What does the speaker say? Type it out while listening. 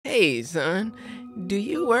Hey, son, do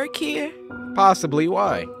you work here? Possibly,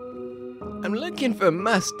 why? I'm looking for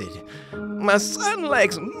mustard. My son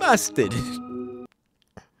likes mustard.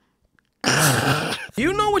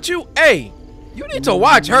 You know what you... Hey, you need to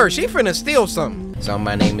watch her. She finna steal something. So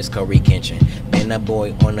my name is CoryxKenshin. Been a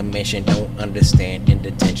boy on a mission, don't understand in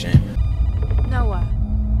detention. Noah.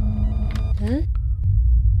 Huh?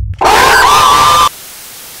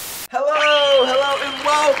 Hello, and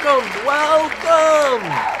welcome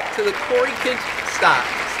to the CoryxKenshin. Stop.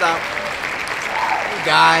 You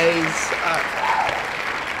guys,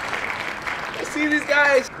 see these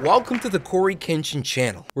guys? Welcome to the CoryxKenshin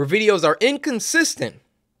channel, where videos are inconsistent,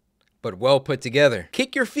 but well put together.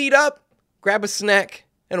 Kick your feet up, grab a snack,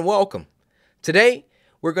 and welcome. Today,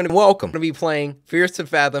 we're gonna be playing Fears To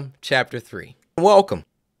Fathom Chapter 3. Welcome,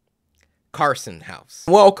 Carson House.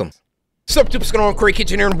 Welcome. Sup, what's going on,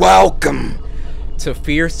 CoryxKenshin here, and welcome to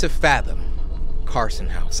Fears To Fathom Carson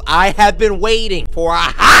House. I have been waiting for a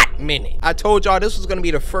hot minute. I told y'all this was gonna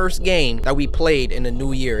be the first game that we played in the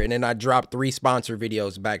new year, and then I dropped 3 sponsor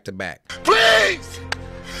videos back to back. Please,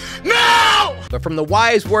 no! But from the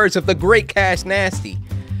wise words of the great Cash Nasty,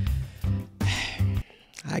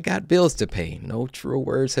 I got bills to pay. No true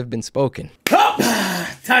words have been spoken. Oh,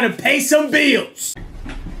 time to pay some bills.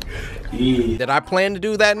 Did I plan to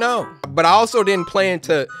do that? No. But I also didn't plan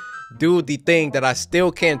to do the thing that I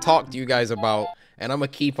still can't talk to you guys about, and I'm gonna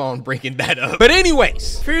keep on bringing that up. But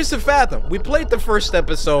anyways, Fears To Fathom. We played the first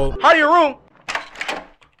episode. How your room? Ain't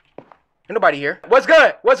nobody here. What's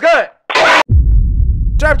good?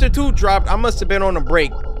 Chapter 2 dropped. I must have been on a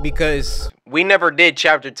break because we never did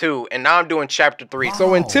Chapter 2, and now I'm doing Chapter 3. Wow.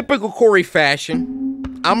 So in typical Cory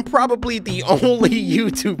fashion, I'm probably the only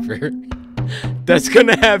YouTuber that's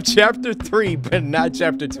gonna have Chapter 3, but not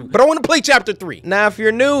Chapter 2. But I want to play Chapter 3. Now, if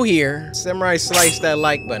you're new here, samurai slice that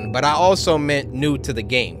like button, but I also meant new to the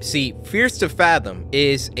game. See, Fears To Fathom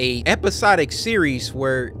is a episodic series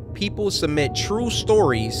where people submit true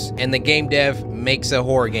stories and the game dev makes a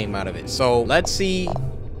horror game out of it. So let's see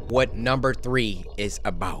what number 3 is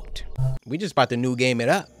about. We just about to new game it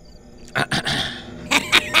up.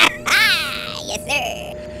 Yes,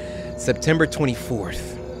 sir. September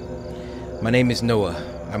 24th. My name is Noah.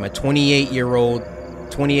 I'm a 28-year-old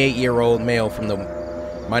male from the...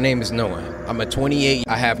 My name is Noah. I'm a 28...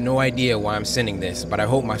 I have no idea why I'm sending this, but I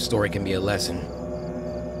hope my story can be a lesson.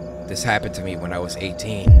 This happened to me when I was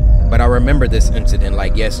 18. But I remember this incident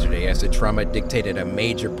like yesterday, as the trauma dictated a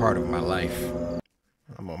major part of my life.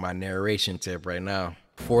 I'm on my narration tip right now.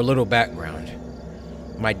 For a little background,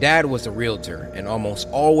 my dad was a realtor and almost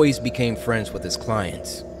always became friends with his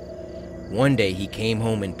clients. One day, he came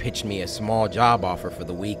home and pitched me a small job offer for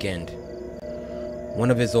the weekend. One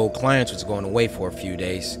of his old clients was going away for a few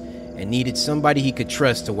days and needed somebody he could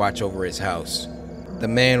trust to watch over his house. The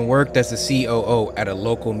man worked as a COO at a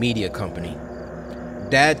local media company.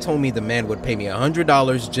 Dad told me the man would pay me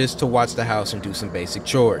 $100 just to watch the house and do some basic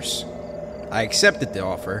chores. I accepted the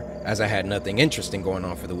offer, as I had nothing interesting going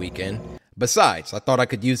on for the weekend. Besides, I thought I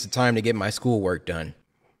could use the time to get my schoolwork done.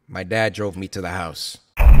 My dad drove me to the house.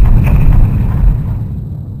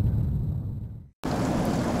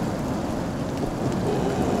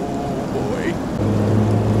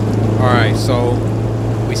 Alright, so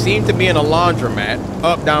we seem to be in a laundromat.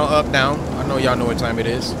 Up, down. I know y'all know what time it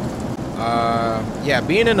is. Yeah,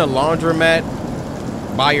 being in a laundromat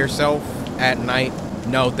by yourself at night,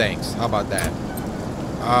 no thanks. How about that?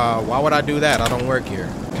 Why would I do that? I don't work here.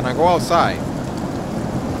 Can I go outside?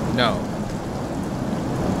 No.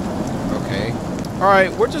 Okay.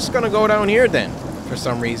 Alright, we're just gonna go down here then, for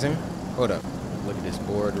some reason. Hold up. Look at this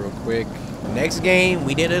board real quick. Next game,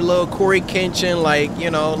 we did a little CoryxKenshin, like, you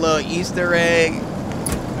know, a little Easter egg.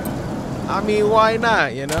 I mean, why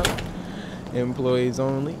not, you know? Employees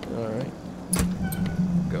only. Alright.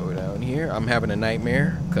 Go down here. I'm having a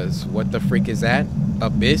nightmare, because what the freak is that?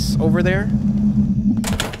 Abyss over there?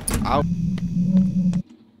 I'll...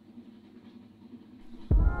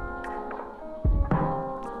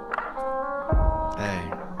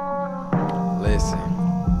 Hey. Listen.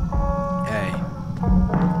 Hey.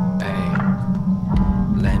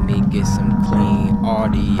 Let me get some clean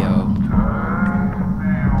audio.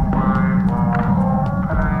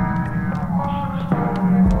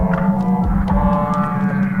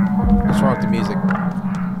 What's wrong with the music?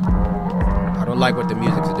 I don't like what the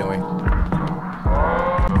music's doing.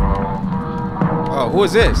 Oh, who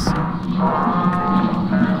is this?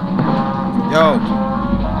 Yo.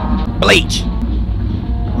 Bleach!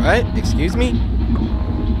 What? Excuse me?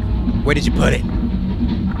 Where did you put it?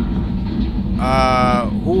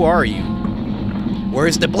 Who are you?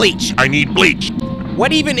 Where's the bleach? I need bleach.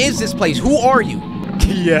 What even is this place? Who are you?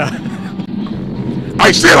 Yeah.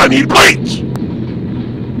 I said I need bleach!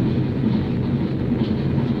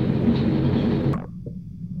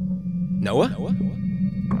 Noah?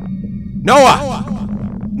 Noah!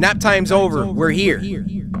 Nap time's over. We're here.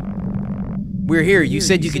 We're here. You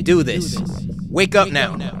said you could do this. Wake up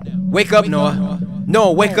now. Wake up, Noah.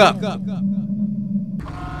 Noah, wake up.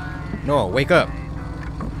 Noah, wake up.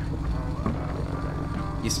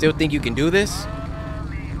 You still think you can do this?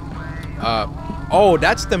 Oh,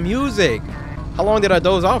 that's the music. How long did I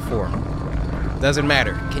doze off for? Doesn't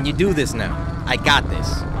matter. Can you do this now? I got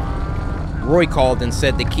this. Roy called and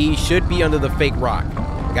said the key should be under the fake rock.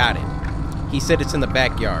 Got it. He said it's in the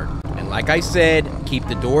backyard. And like I said, keep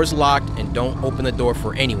the doors locked and don't open the door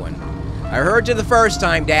for anyone. I heard you the first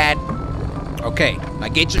time, Dad. Okay, now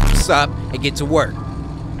get your ass up and get to work.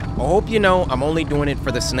 I hope you know I'm only doing it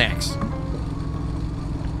for the snacks.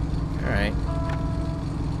 Alright.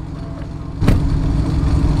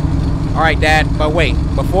 Alright, Dad, but wait.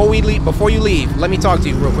 Before you leave, let me talk to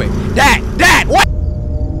you real quick. Dad, what? I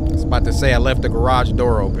was about to say I left the garage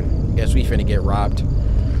door open. Guess we finna get robbed.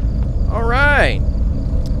 Alright.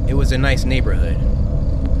 It was a nice neighborhood.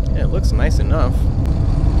 Yeah, it looks nice enough.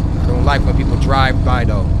 I don't like when people drive by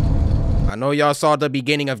though. I know y'all saw the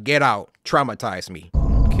beginning of Get Out. Traumatized me.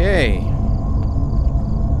 Okay.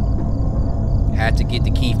 Had to get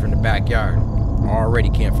the key from the backyard. Already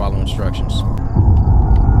can't follow instructions.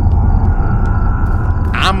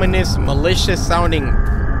 Ominous, malicious sounding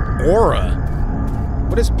aura.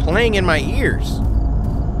 What is playing in my ears?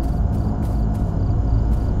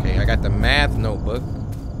 Okay, I got the math notebook.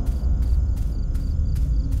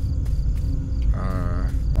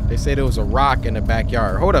 They said there was a rock in the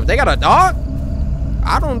backyard. Hold up, they got a dog?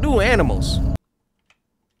 I don't do animals.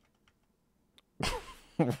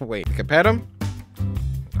 Wait, you can pet him?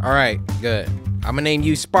 Alright, good. I'm gonna name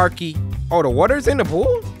you Sparky. Oh, the water's in the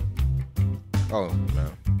pool? Oh,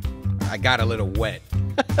 no. I got a little wet.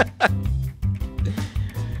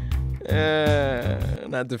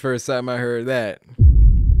 Not the first time I heard that.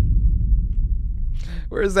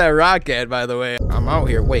 Where's that rock at, by the way? I'm out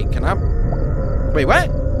here. Wait, can I? Wait,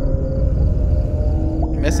 what?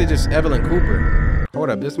 Message is Evelyn Cooper.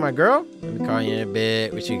 Hold up, this is my girl? Let me call you in a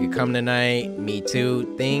bit. Wish you could come tonight. Me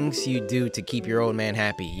too. Things you do to keep your old man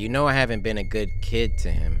happy. You know I haven't been a good kid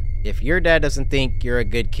to him. If your dad doesn't think you're a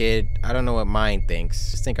good kid, I don't know what mine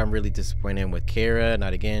thinks. Just think I'm really disappointed with Kara.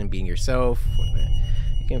 Not again being yourself.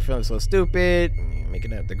 You can feel so stupid.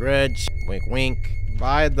 Making up the grudge. Wink, wink.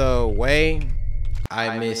 By the way,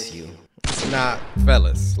 I miss you. Nah,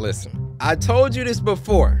 fellas, listen. I told you this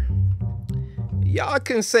before. Y'all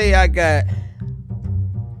can say I got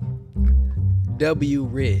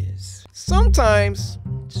W-Riz. Sometimes,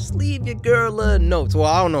 just leave your girl a note. Well,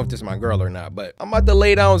 I don't know if this is my girl or not, but I'm about to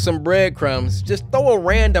lay down some breadcrumbs. Just throw a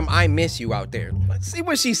random I miss you out there. Let's see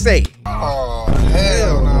what she say. Oh,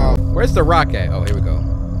 hell no. Where's the rock at? Oh, here we go.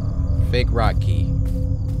 Fake rock key.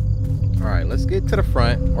 All right, let's get to the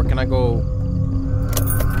front. Or can I go?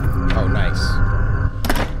 Oh, nice.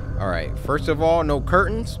 All right, first of all, no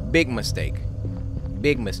curtains. Big mistake.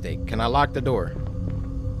 Big mistake. Can I lock the door?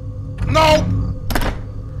 No.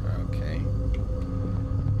 Okay.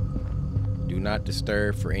 Do not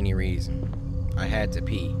disturb for any reason. I had to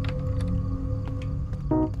pee.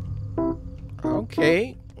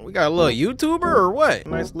 Okay. We got a little YouTuber or what?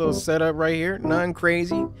 Nice little setup right here. Nothing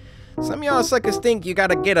crazy. Some of y'all suckers think you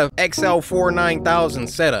gotta get a XL4 9000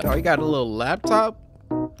 setup. Oh, you got a little laptop,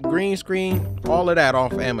 green screen, all of that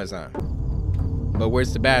off Amazon. But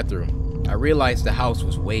where's the bathroom? I realized the house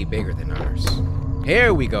was way bigger than ours.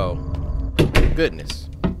 Here we go. Goodness.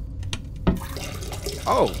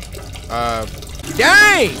 Oh.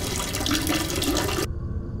 Dang!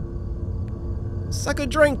 Sucker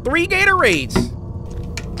drank 3 Gatorades.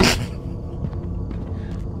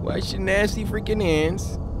 Wash your nasty freaking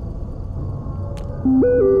hands.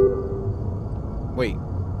 Wait,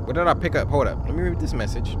 what did I pick up? Hold up, let me read this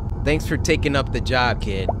message. Thanks for taking up the job,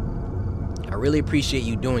 kid. I really appreciate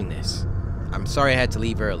you doing this. I'm sorry I had to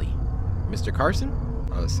leave early. Mr. Carson?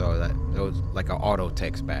 Oh, so that was like an auto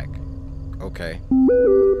text back. Okay.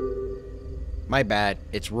 My bad,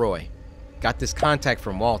 it's Roy. Got this contact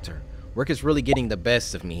from Walter. Work is really getting the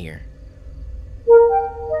best of me here.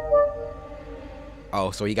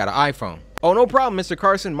 Oh, so he got an iPhone. Oh, no problem, Mr.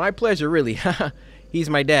 Carson. My pleasure, really. He's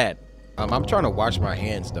my dad. I'm trying to wash my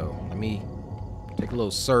hands, though. Let me take a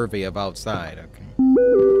little survey of outside. Okay.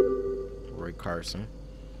 Roy Carson.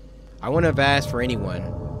 I wouldn't have asked for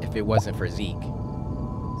anyone if it wasn't for Zeke.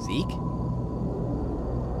 Zeke?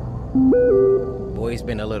 Boy's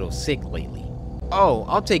been a little sick lately. Oh,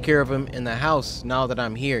 I'll take care of him in the house now that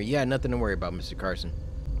I'm here. Yeah, nothing to worry about, Mr. Carson.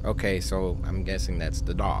 Okay, so I'm guessing that's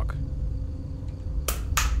the dog.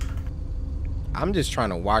 I'm just trying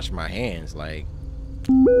to wash my hands. Like,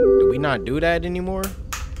 do we not do that anymore?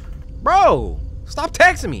 Bro, stop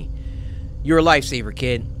texting me. You're a lifesaver,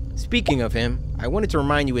 kid. Speaking of him, I wanted to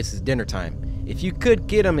remind you it's his dinner time. If you could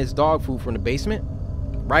get him his dog food from the basement,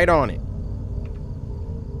 right on it.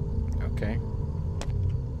 Okay.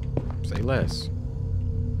 Say less.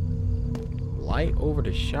 Light over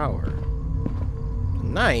the shower.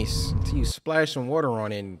 Nice. Until you splash some water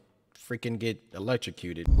on it and freaking get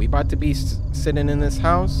electrocuted. We about to be sitting in this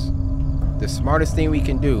house. The smartest thing we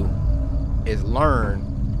can do is learn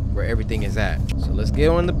where everything is at. So let's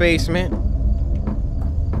get in the basement.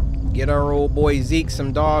 Get our old boy Zeke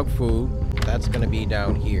some dog food. That's gonna be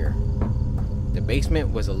down here. The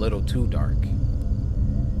basement was a little too dark.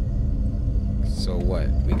 So what?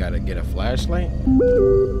 We gotta get a flashlight?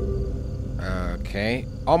 Okay.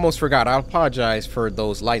 Almost forgot. I apologize for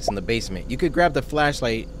those lights in the basement. You could grab the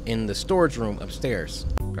flashlight in the storage room upstairs.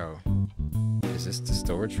 Oh. Is this the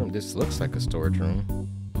storage room? This looks like a storage room.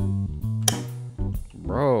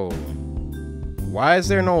 Bro. Why is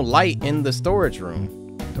there no light in the storage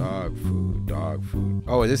room? Dog food, dog food.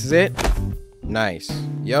 Oh, this is it? Nice.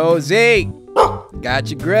 Yo, Zeke. Got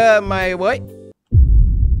your grub, my what?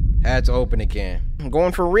 Had to open a can. I'm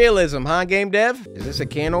going for realism, huh, game dev? Is this a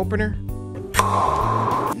can opener?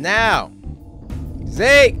 Now.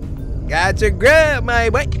 Zeke. Got your grub, my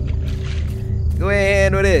what? Go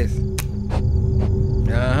ahead with this.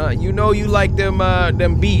 You know you like them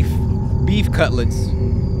beef cutlets.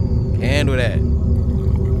 Handle that.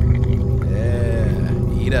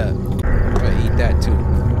 Yeah, eat up. I'm gonna eat that too.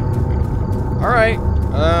 All right,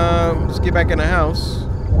 let's get back in the house.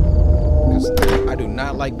 'Cause I do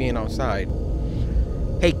not like being outside.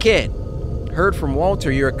 Hey kid, heard from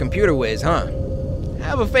Walter you're a computer whiz, huh? I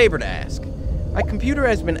have a favor to ask. My computer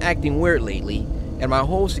has been acting weird lately, and my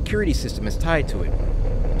whole security system is tied to it.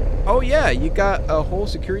 Oh yeah, you got a whole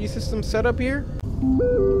security system set up here?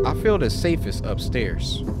 I feel the safest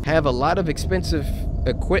upstairs. Have a lot of expensive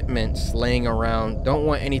equipment laying around. Don't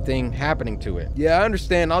want anything happening to it. Yeah, I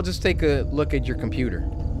understand. I'll just take a look at your computer.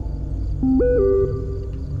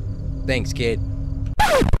 Thanks, kid.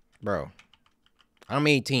 Bro, I'm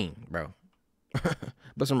 18, bro.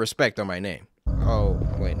 Put some respect on my name. Oh,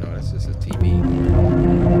 wait, no, that's just a TV.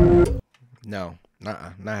 No,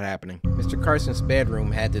 not happening. Mr. Carson's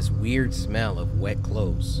bedroom had this weird smell of wet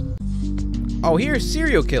clothes. Oh, here's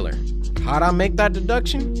serial killer. How'd I make that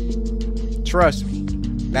deduction? Trust me,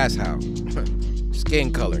 that's how.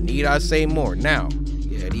 Skin color, need I say more? Now,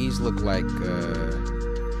 yeah, these look like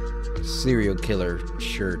serial killer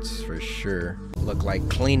shirts for sure. Look like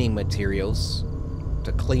cleaning materials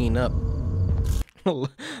to clean up.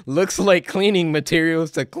 Looks like cleaning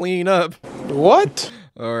materials to clean up. What?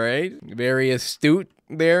 All right, very astute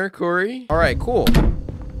there, Corey. All right, cool.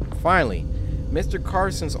 Finally, Mr.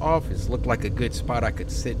 Carson's office looked like a good spot I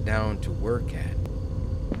could sit down to work at.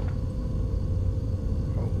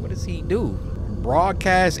 Oh, what does he do?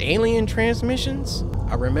 Broadcast alien transmissions?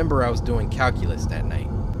 I remember I was doing calculus that night.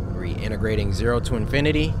 Integrating 0 to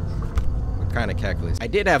infinity. What kind of calculus? I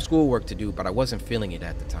did have schoolwork to do, but I wasn't feeling it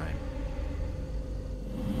at the time.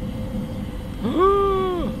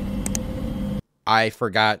 I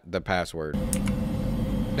forgot the password.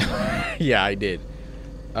 Yeah, I did.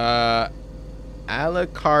 Ala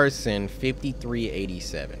Carson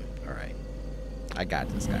 5387. All right, I got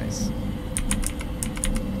this, guys.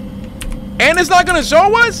 And it's not gonna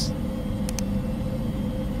show us.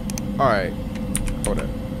 All right, hold up.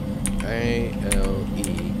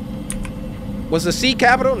 A-L-E. Was the C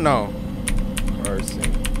capital? No.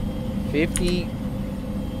 Carson.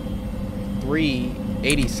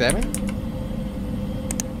 5387?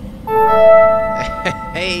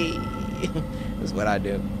 Hey. That's what I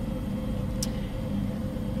do.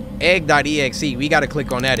 Egg.exe. We got to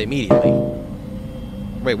click on that immediately.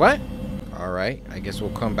 Wait, what? All right. I guess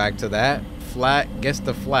we'll come back to that. Flat. Guess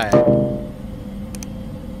the flag.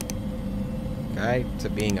 Guide to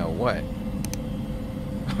being a what?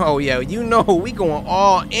 Oh yeah, you know we going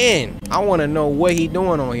all in. I want to know what he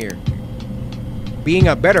doing on here. Being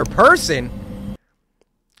a better person?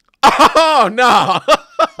 Oh no.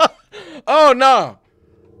 Oh no.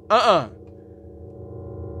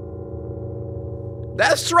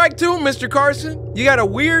 That's strike two, Mr. Carson. You got a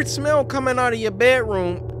weird smell coming out of your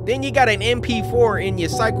bedroom. Then you got an MP4 in your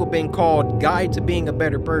cycle bin called Guide to Being a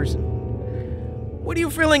Better Person. What are you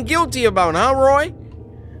feeling guilty about, huh, Roy?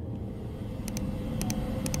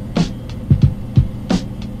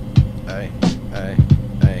 Hey.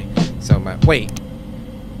 So wait,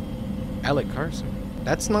 Alec Carson.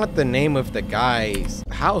 That's not the name of the guy's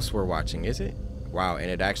house we're watching, is it? Wow, and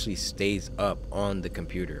it actually stays up on the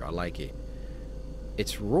computer. I like it.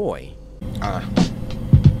 It's Roy.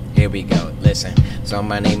 Here we go. Listen. So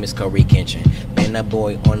my name is CoryxKenshin. Been a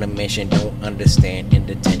boy on a mission. Don't understand in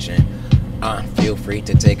detention. Feel free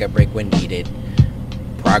to take a break when needed.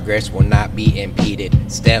 Progress will not be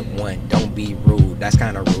impeded. Step 1, don't be rude. That's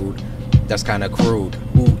kind of rude. That's kind of crude.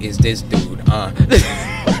 Who is this dude?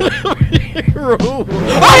 Rude.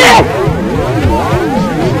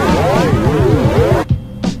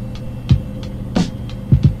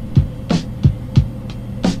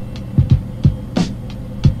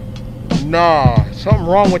 Nah, something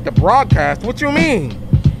wrong with the broadcast. What you mean?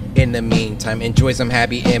 In the meantime, enjoy some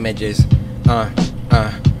happy images.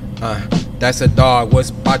 That's a dog.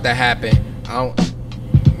 What's about to happen?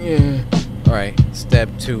 Yeah. All right. Step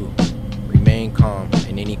 2. Remain calm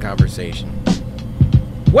in any conversation.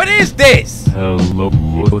 What is this? Hello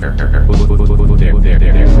there.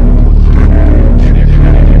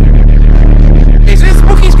 Is this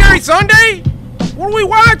Spooky Scary Sunday? What are we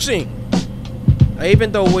watching?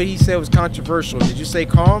 Even though what he said was controversial, did you say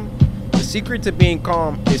calm? The secret to being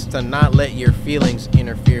calm is to not let your feelings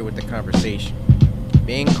interfere with the conversation.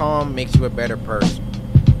 Being calm makes you a better person.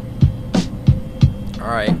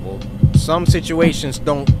 Alright, well, some situations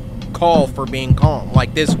don't call for being calm,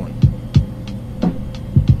 like this one.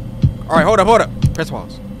 Alright, hold up. Press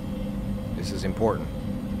pause. This is important.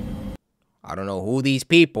 I don't know who these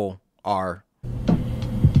people are.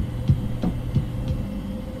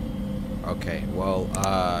 Okay, well,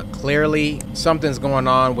 clearly something's going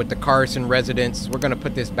on with the Carson residence. We're gonna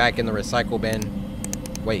put this back in the recycle bin.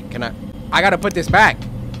 Wait, I gotta put this back,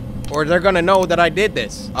 or they're gonna know that I did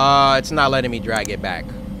this. It's not letting me drag it back,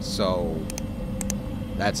 so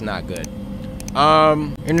that's not good.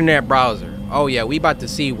 Internet browser. Oh yeah, we about to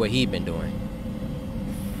see what he been doing.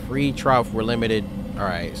 Free trial for limited. All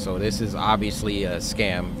right, so this is obviously a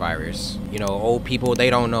scam virus. You know, old people, they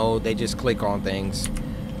don't know, they just click on things.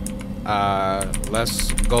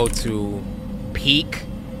 Let's go to peak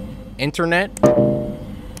internet.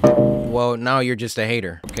 Well, now you're just a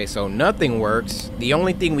hater. Okay, so nothing works. The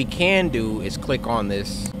only thing we can do is click on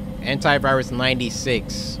this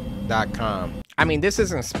antivirus96.com. I mean, this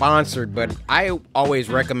isn't sponsored, but I always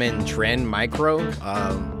recommend Trend Micro.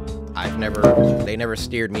 They never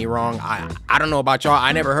steered me wrong. I don't know about y'all.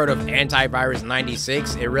 I never heard of Antivirus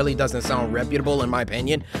 96. It really doesn't sound reputable in my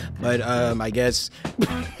opinion, but I guess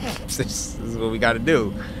this is what we got to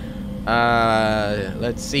do.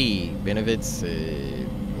 Let's see. Benefits,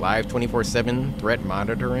 live 24/7 threat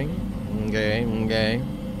monitoring. Okay.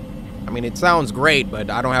 I mean, it sounds great, but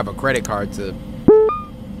I don't have a credit card to.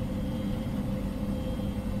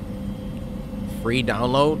 Free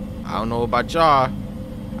download? I don't know about y'all.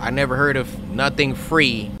 I never heard of nothing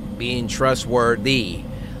free being trustworthy.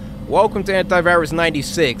 Welcome to Antivirus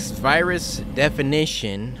 96. Virus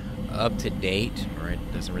definition up to date. Alright,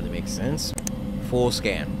 doesn't really make sense. Full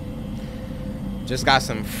scan. Just got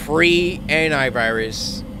some free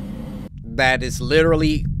antivirus that is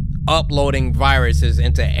literally uploading viruses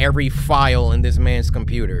into every file in this man's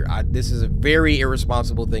computer. This is a very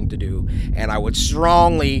irresponsible thing to do, and I would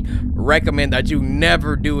strongly recommend that you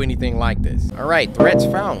never do anything like this. All right, threats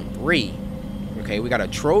found 3. Okay, we got a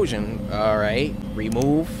Trojan. All right,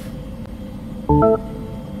 remove.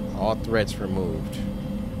 All threats removed.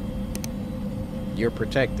 You're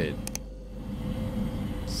protected.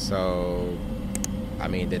 So, I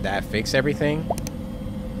mean, did that fix everything?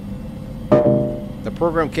 The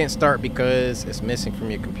program can't start because it's missing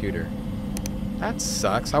from your computer. That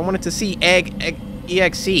sucks. I wanted to see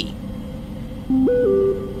EXE.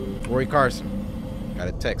 Roy Carson. Got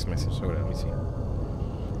a text message. Hold on, let me see.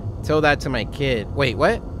 Tell that to my kid. Wait,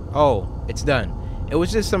 what? Oh, it's done. It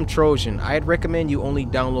was just some Trojan. I'd recommend you only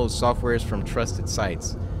download softwares from trusted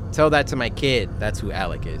sites. Tell that to my kid. That's who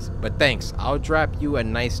Alec is. But thanks. I'll drop you a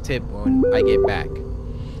nice tip when I get back.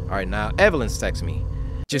 All right, now Evelyn's text me.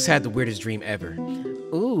 Just had the weirdest dream ever.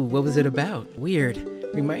 Ooh, what was it about? Weird.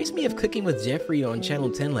 Reminds me of Cooking with Jeffrey on Channel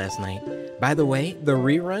 10 last night. By the way, the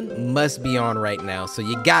rerun must be on right now, so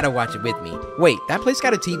you gotta watch it with me. Wait, that place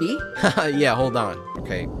got a TV? Yeah, hold on.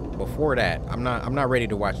 Okay, before that, I'm not ready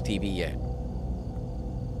to watch TV yet.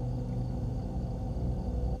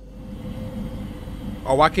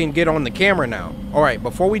 Oh, I can get on the camera now. All right,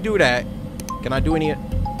 before we do that, can I do any?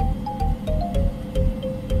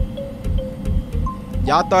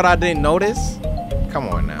 Y'all thought I didn't notice? Come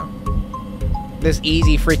on now. This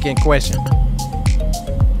easy freaking question.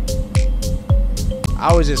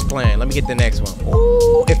 I was just playing. Let me get the next one.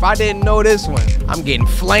 Ooh, if I didn't know this one, I'm getting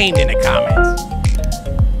flamed in the comments.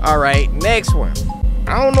 All right, next one.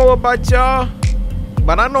 I don't know about y'all,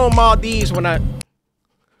 but I know Maldives when I...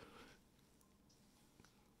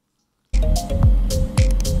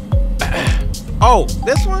 Oh,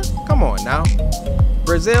 this one? Come on now.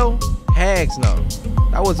 Brazil? Hags no.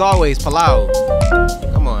 That was always Palau.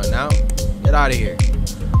 Come on now. Get out of here.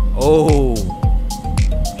 Oh.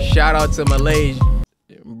 Shout out to Malaysia.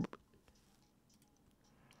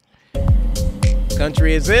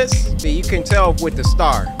 Country is this? See, you can tell with the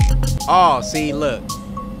star. Oh, see, look.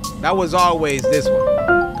 That was always this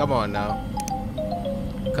one. Come on now.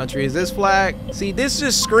 Country is this flag? See, this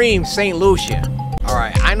just screams St. Lucia. All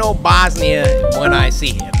right, I know Bosnia when I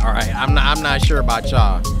see it. All right, I'm not sure about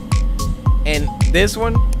y'all. And this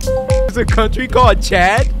one is a country called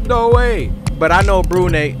Chad? No way. But I know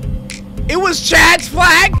Brunei. It was Chad's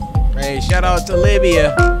flag? Hey, shout out to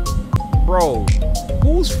Libya. Bro,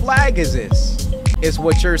 whose flag is this? It's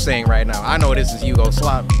what you're saying right now. I know this is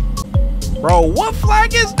Yugoslav. Bro, what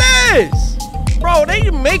flag is this? Bro,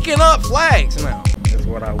 they making up flags now. That's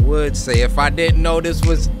what I would say if I didn't know this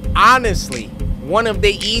was honestly one of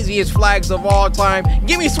the easiest flags of all time.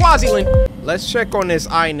 Give me Swaziland. Let's check on this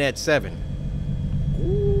iNet 7.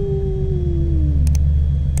 Ooh.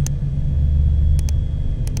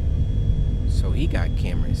 So he got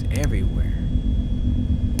cameras everywhere.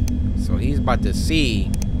 So he's about to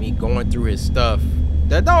see me going through his stuff.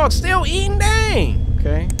 The dog's still eating, dang.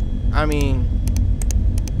 Okay. I mean,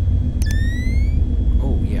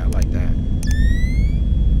 oh yeah, I like that.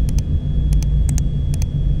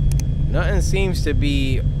 Nothing seems to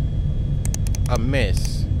be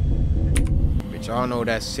amiss, but y'all know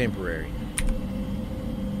that's temporary.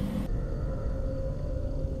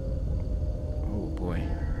 Oh boy.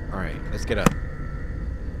 All right, let's get up.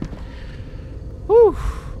 Whew.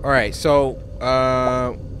 All right, so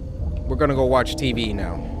we're gonna go watch TV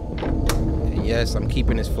now. And yes, I'm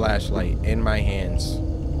keeping this flashlight in my hands.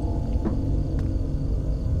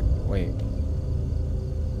 Wait,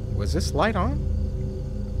 was this light on?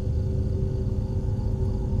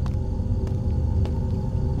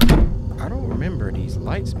 I don't remember these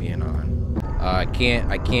lights being on. I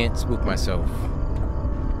can't spook myself.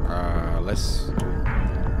 Let's...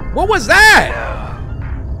 What was that?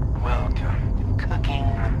 Hello. Welcome to Cooking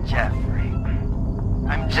with Jeffrey.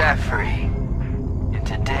 I'm Jeffrey, and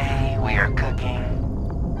today we are cooking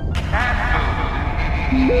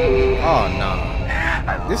cat food. Oh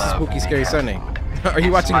no. This is Spooky Scary Sunday. Are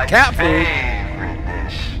you watching cat food? Favorite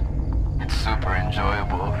dish. It's super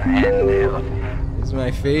enjoyable and healthy. It's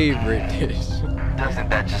my favorite dish. Doesn't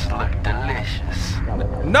that just look delicious?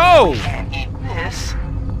 No! We can't eat this.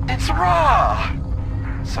 It's raw.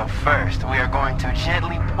 So first, we are going to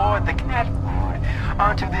gently pour the cat food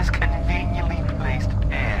onto this conveniently placed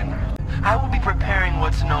pan. I will be preparing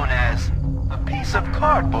what's known as a piece of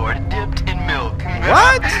cardboard dipped in milk.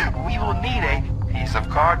 What? We will need a piece of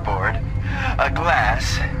cardboard, a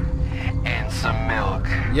glass, and some milk.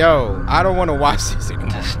 Yo, I don't want to watch this anymore.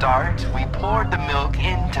 To start, we poured the milk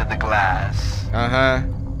into the glass. Uh-huh.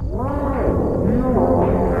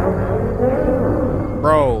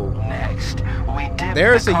 Bro. Next, we dip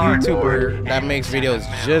There's the a cardboard YouTuber that makes into the videos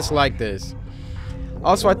milk. just like this.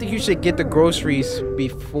 Also, I think you should get the groceries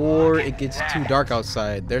before it gets too dark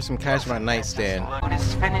outside. There's some cash on my nightstand. When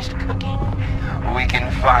it's finished cooking, we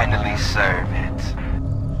can finally serve it.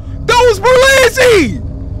 That was Berlizzi!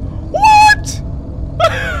 What?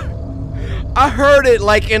 I heard it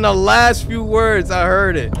like in the last few words. I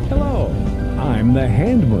heard it. Hello, I'm the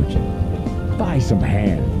hand merchant. Buy some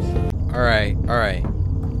hands. All right, all right.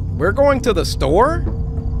 We're going to the store?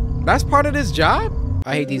 That's part of this job?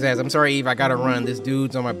 I hate these ads. I'm sorry, Eve. I gotta run. This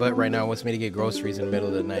dude's on my butt right now. Wants me to get groceries in the middle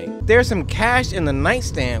of the night. There's some cash in the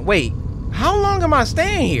nightstand. Wait, how long am I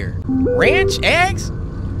staying here? Ranch? Eggs?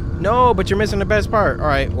 No, but you're missing the best part. All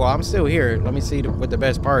right, well, I'm still here. Let me see what the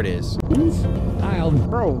best part is.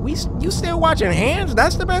 Bro, you still watching Hands?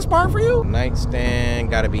 That's the best part for you? Nightstand,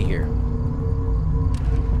 gotta be here.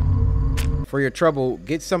 For your trouble,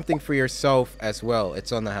 get something for yourself as well.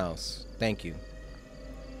 It's on the house. Thank you.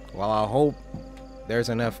 Well, I hope there's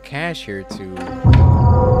enough cash here to...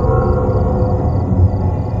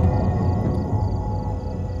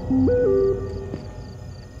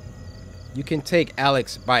 You can take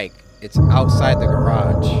Alex's bike. It's outside the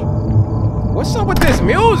garage. What's up with this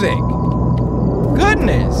music?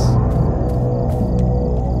 Goodness.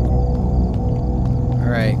 All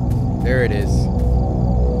right, there it is.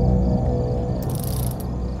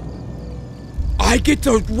 I get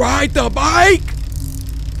to ride the bike?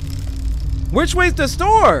 Which way's the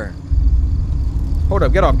store? Hold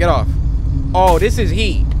up, get off, get off. Oh, this is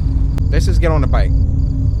heat. Let's just get on the bike.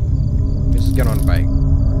 Let's just get on the bike.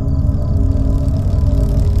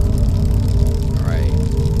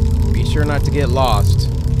 Alright. Be sure not to get lost.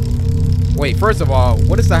 Wait, first of all,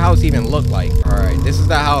 what does the house even look like? Alright, this is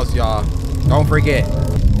the house, y'all. Don't forget.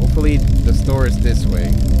 Hopefully the store is this way.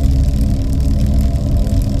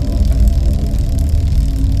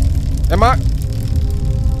 Am I?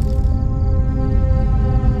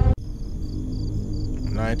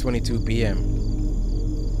 9:22 p.m.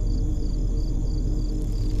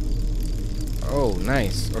 Oh,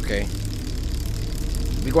 nice. Okay.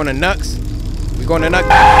 We going to Nux? We going to Nux?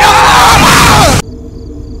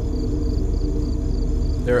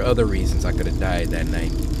 There are other reasons I could have died that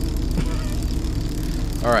night.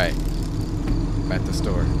 Alright. I'm at the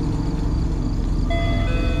store.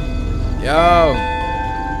 Yo!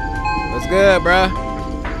 What's good, bruh?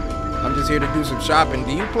 I'm just here to do some shopping.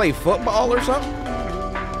 Do you play football or something?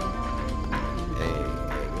 Hey,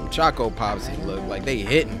 them Choco Pops look like they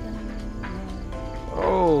hitting.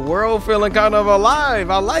 Oh, world feeling kind of alive.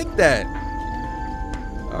 I like that.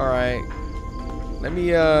 Alright. Let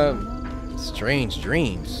me, strange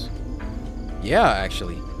dreams. Yeah,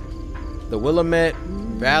 actually. The Willamette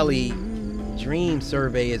Valley Dream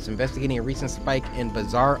Survey is investigating a recent spike in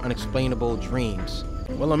bizarre, unexplainable dreams.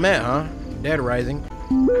 Willamette, huh? Dead Rising.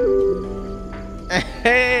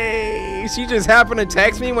 Hey, she just happened to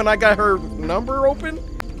text me when I got her number open?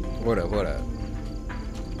 What up, what up?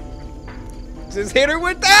 Just hit her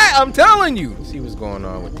with that, I'm telling you. See what's going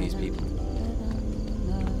on with these people.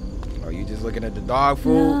 Are you just looking at the dog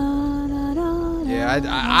food? Yeah,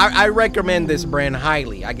 I recommend this brand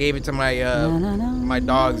highly. I gave it to my my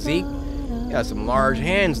dog Zeke. Got some large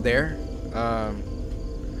hands there. All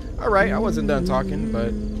right, I wasn't done talking,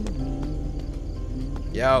 but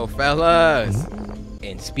yo, fellas.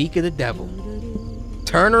 And speak of the devil,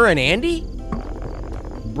 Turner and Andy?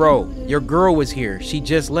 Bro, your girl was here. She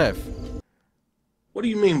just left. What do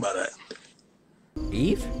you mean by that?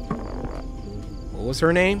 Eve? What was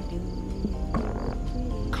her name?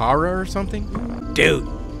 Kara or something? Dude,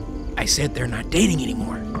 I said they're not dating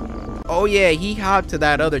anymore. Oh yeah, he hopped to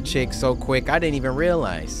that other chick so quick I didn't even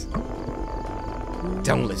realize.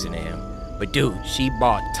 Don't listen to him. But dude, she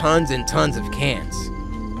bought tons and tons of cans.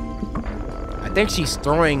 I think she's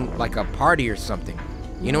throwing like a party or something.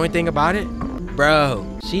 You know anything about it?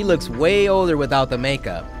 Bro, she looks way older without the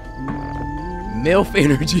makeup. MILF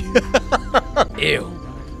energy. Ew.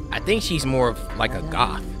 I think she's more of like a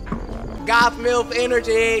goth. Goth MILF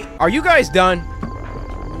energy. Are you guys done?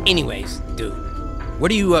 Anyways, dude, what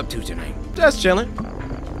are you up to tonight? Just chilling.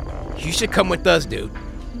 You should come with us, dude.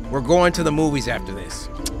 We're going to the movies after this.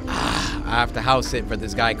 I have to house sit for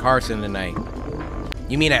this guy Carson tonight.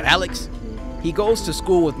 You mean at Alex? He goes to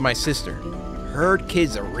school with my sister. Heard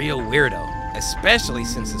kid's a real weirdo, especially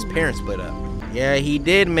since his parents split up. Yeah, he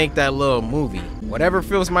did make that little movie. Whatever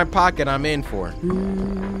fills my pocket, I'm in for.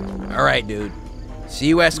 All right, dude. See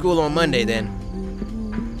you at school on Monday, then.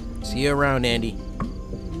 See you around, Andy.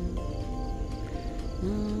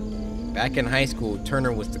 Back in high school,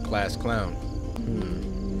 Turner was the class clown.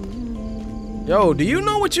 Yo, do you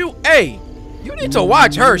know what you... Hey, you need to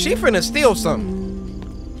watch her. She finna steal something.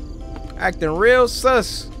 Acting real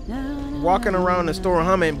sus. Walking around the store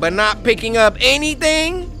humming, but not picking up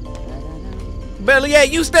anything. But yeah,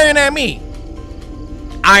 you staring at me.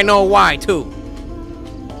 I know why, too.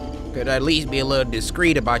 Could at least be a little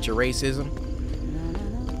discreet about your racism.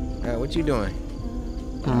 What you doing?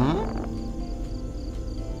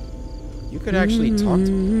 You could actually talk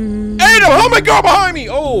to me. Hey, the homie girl behind me!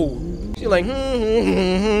 Oh! She like,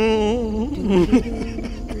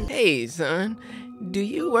 Hey, son. Do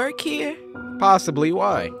you work here? Possibly,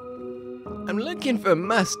 why? I'm looking for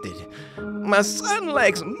mustard. My son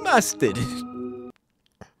likes mustard.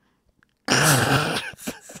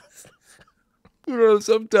 You know,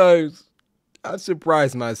 sometimes I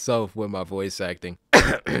surprise myself with my voice acting.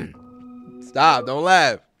 Stop, don't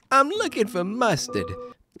laugh. I'm looking for mustard.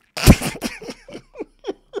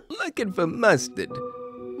 Looking for mustard.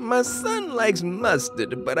 My son likes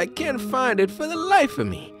mustard, but I can't find it for the life of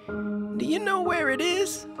me. Do you know where it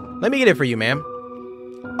is? Let me get it for you, ma'am.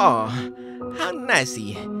 Oh, how nice of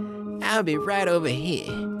you. I'll be right over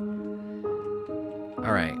here.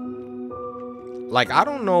 All right. Like, I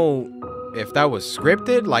don't know if that was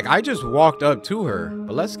scripted. Like, I just walked up to her.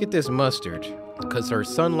 But let's get this mustard, because her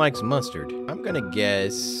son likes mustard. I'm gonna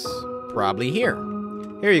guess probably here.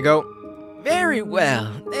 Here you go. Very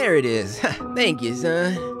well. There it is. Thank you,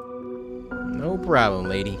 son. No problem,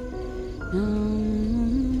 lady.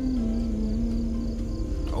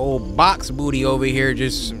 Old box booty over here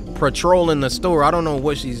just patrolling the store. I don't know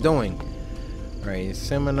what she's doing. All right,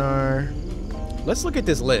 seminar. Let's look at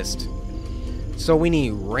this list. So we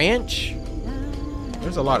need ranch.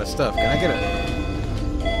 There's a lot of stuff. Can I get a...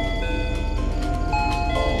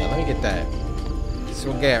 Yeah, let me get that.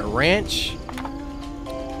 So we'll get ranch.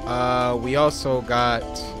 We also got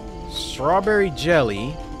strawberry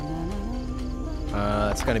jelly.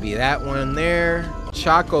 It's gonna be that one there.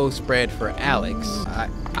 Choco spread for Alex.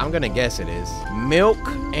 I'm gonna guess it is. Milk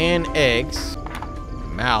and eggs.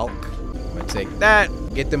 Milk. I'm gonna take that.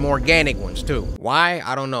 Get them organic ones too. Why?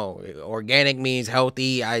 I don't know. Organic means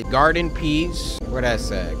healthy. Garden peas. Where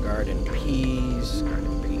that's at? Garden peas.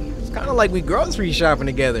 Garden peas. It's kind of like we grocery shopping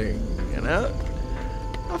together, you know?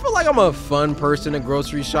 I feel like I'm a fun person to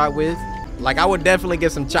grocery shop with. Like, I would definitely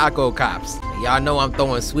get some Choco Cops. Y'all know I'm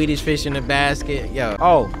throwing Swedish fish in the basket. Yeah.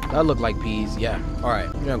 Oh, that looked like peas. Yeah. All right.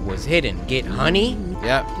 Junk was hidden. Get honey.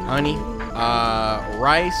 Yep. Honey.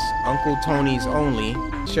 Rice. Uncle Tony's only.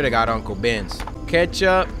 Should have got Uncle Ben's.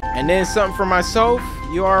 Ketchup. And then something for myself.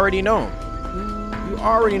 You already know. You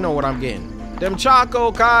already know what I'm getting. Them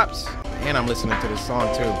Choco Cops. And I'm listening to this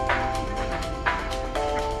song too.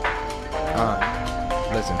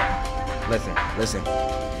 Listen.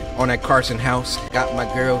 On that Carson House, got my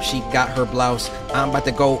girl, she got her blouse. I'm about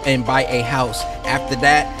to go and buy a house. After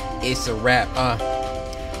that, it's a wrap.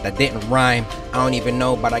 That didn't rhyme. I don't even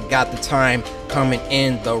know, but I got the time. Coming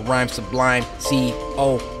in, the rhyme sublime.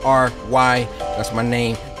 C-O-R-Y. That's my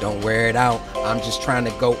name. Don't wear it out. I'm just trying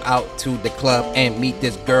to go out to the club and meet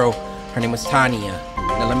this girl. Her name is Tanya.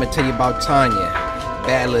 Now let me tell you about Tanya.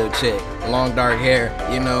 Bad little chick, long dark hair.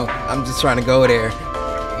 You know, I'm just trying to go there.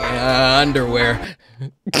 Underwear.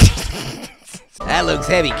 That looks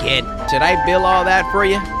heavy, kid. Should I bill all that for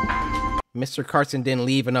you? Mr. Carson didn't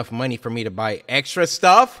leave enough money for me to buy extra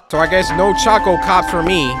stuff, so I guess no Choco Cops for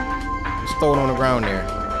me. Just throw it on the ground there.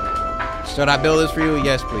 Should I bill this for you?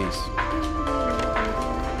 Yes, please.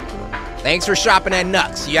 Thanks for shopping at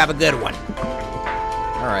Nux. You have a good one.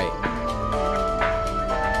 All right.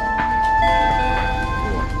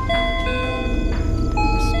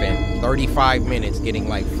 Spent 35 minutes getting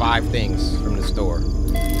like 5 things from the store.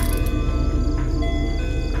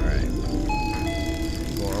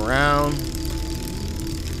 Around.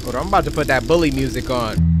 Hold on, I'm about to put that bully music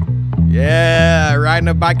on. Yeah, riding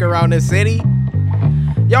a bike around the city.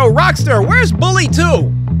 Yo, Rockstar, where's Bully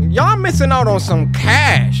 2? Y'all missing out on some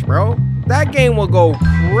cash, bro. That game will go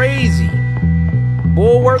crazy.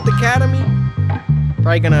 Bullworth Academy.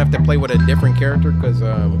 Probably gonna have to play with a different character because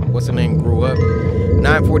what's the name grew up.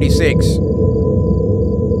 946.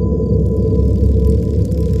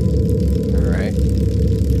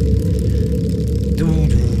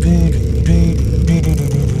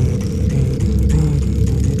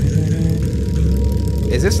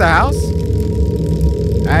 Is this the house?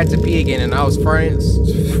 I had to pee again and I was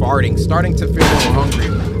farting, starting to feel a little hungry.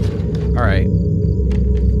 All right.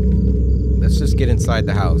 Let's just get inside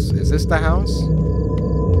the house. Is this the house?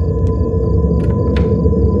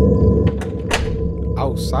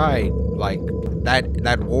 Outside, like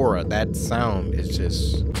that aura, that sound is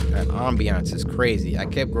just, that ambiance is crazy. I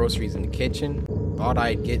kept groceries in the kitchen. Thought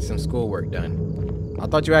I'd get some schoolwork done. I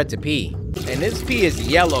thought you had to pee. And this pee is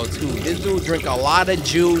yellow too. This dude drink a lot of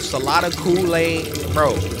juice, a lot of Kool-Aid.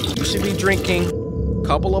 Bro, you should be drinking a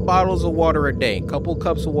couple of bottles of water a day, couple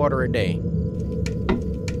cups of water a day.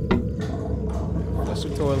 Flush the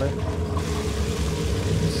toilet.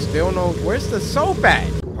 Still no, where's the soap at?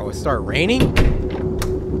 Oh, it started raining?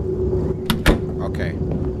 Okay.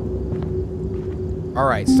 All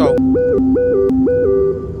right, so.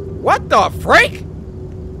 What the freak?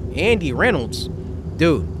 Andy Reynolds.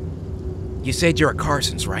 Dude, you said you're at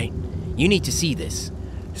Carson's, right? You need to see this.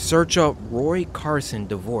 Search up Roy Carson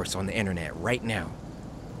divorce on the internet right now.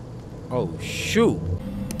 Oh, shoot.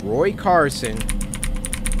 Roy Carson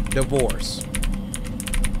divorce.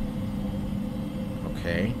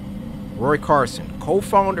 Okay. Roy Carson,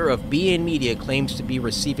 co-founder of BN Media, claims to be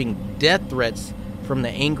receiving death threats from the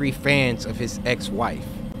angry fans of his ex-wife.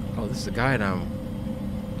 Oh, this is the guy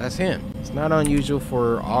that's him. It's not unusual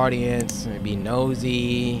for audience to be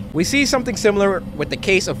nosy. We see something similar with the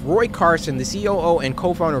case of Roy Carson, the COO and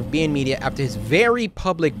co-founder of BN Media, after his very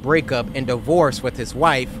public breakup and divorce with his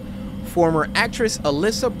wife. Former actress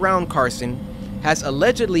Alyssa Brown Carson has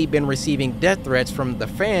allegedly been receiving death threats from the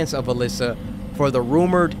fans of Alyssa for the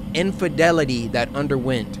rumored infidelity that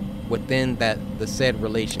underwent within the said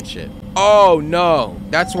relationship. Oh no,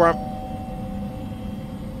 that's where I'm...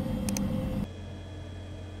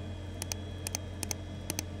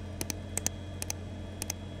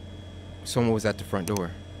 Someone was at the front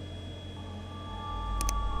door.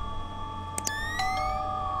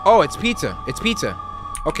 Oh, it's pizza. It's pizza.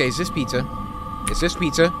 Okay, is this pizza? Is this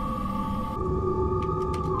pizza?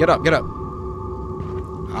 Get up, get up.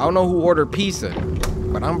 I don't know who ordered pizza,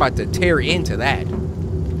 but I'm about to tear into that.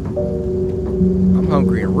 I'm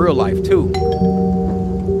hungry in real life, too.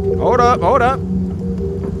 Hold up, hold up.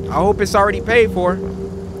 I hope it's already paid for.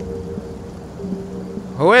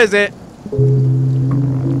 Who is it?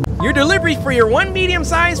 Your delivery for your 1 medium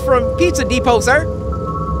size from Pizza Depot, sir.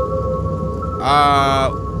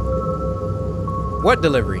 What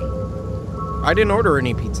delivery? I didn't order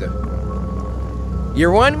any pizza.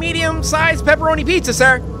 Your 1 medium size pepperoni pizza,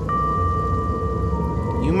 sir.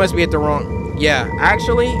 You must be at the wrong... Yeah,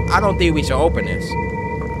 actually, I don't think we should open this.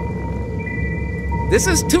 This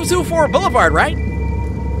is 224 Boulevard, right?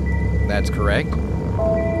 That's correct.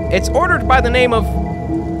 It's ordered by the name of...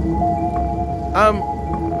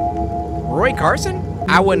 Roy Carson?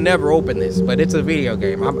 I would never open this, but it's a video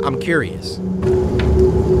game. I'm curious.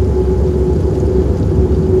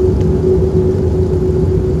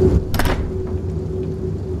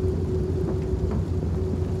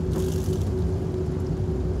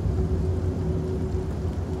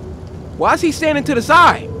 Why is he standing to the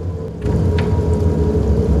side?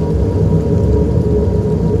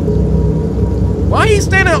 Why are you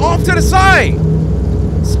standing off to the side?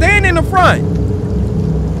 Stand in the front.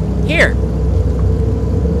 Here.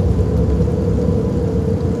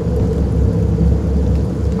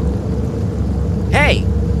 Hey,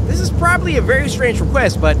 this is probably a very strange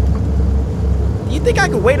request, but do you think I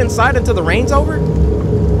could wait inside until the rain's over?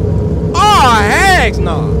 Oh, heck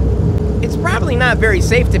no. It's probably not very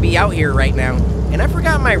safe to be out here right now, and I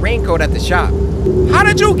forgot my raincoat at the shop. How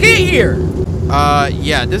did you get here?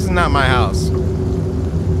 Yeah, this is not my house.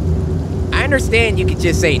 I understand you could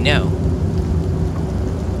just say no.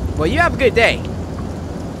 Well, you have a good day.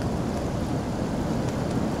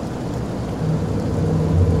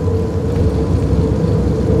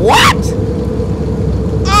 What?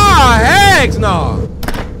 Ah, heck no.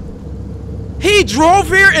 He drove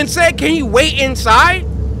here and said, can you wait inside?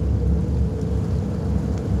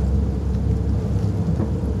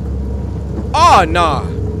 Oh, nah.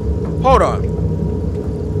 Hold on.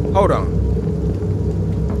 Hold on.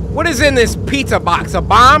 What is in this pizza box? A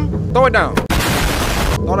bomb? Throw it down.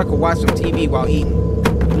 Thought I could watch some TV while eating.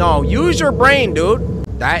 No, use your brain, dude.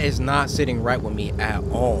 That is not sitting right with me at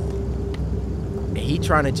all. And he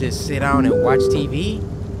trying to just sit down and watch TV?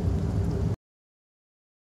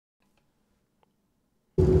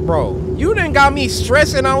 Bro, you done got me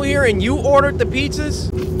stressing out here and you ordered the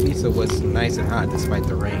pizzas? Pizza was nice and hot despite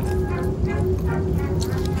the rain.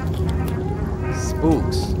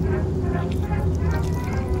 Spooks.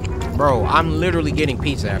 Bro, I'm literally getting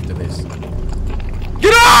pizza after this.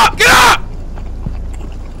 Get up! Get up!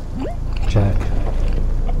 Jack.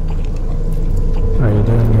 Are you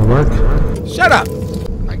doing your work? Shut up!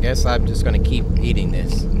 I guess I'm just gonna keep eating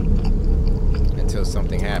this until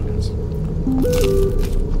something happens.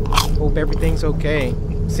 Hope everything's okay.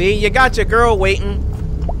 See, you got your girl waiting.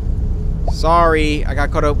 Sorry, I got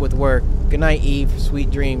caught up with work. Good night, Eve. Sweet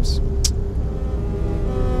dreams.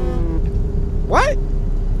 What?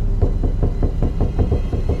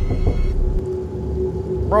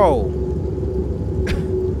 Bro.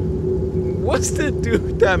 What's the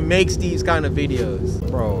dude that makes these kind of videos?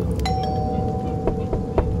 Bro.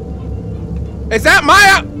 Is that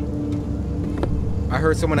Maya? I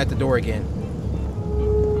heard someone at the door again.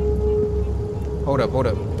 Hold up, hold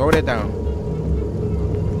up. Throw that down.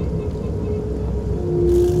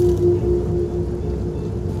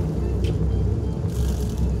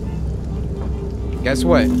 Guess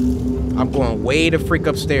what? I'm going way the freak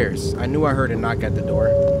upstairs. I knew I heard a knock at the door.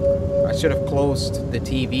 I should have closed the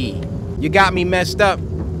TV. You got me messed up.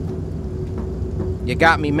 You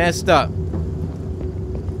got me messed up.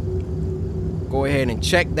 Go ahead and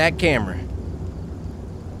check that camera.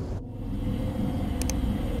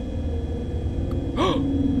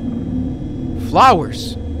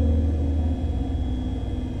 Flowers.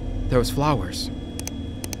 There was flowers.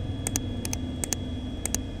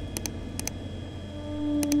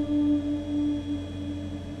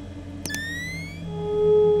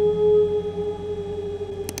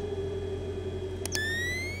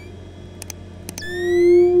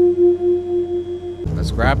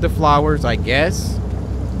 Let's grab the flowers, I guess.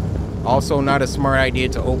 Also not a smart idea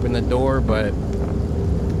to open the door, but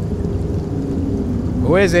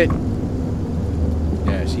who is it?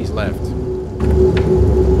 Yeah, she's left.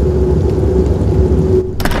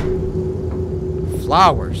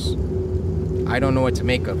 Flowers. I don't know what to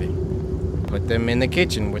make of it. Put them in the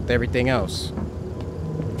kitchen with everything else.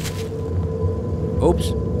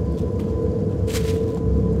 Oops.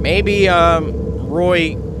 Maybe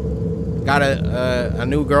Roy got a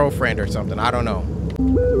new girlfriend or something. I don't know.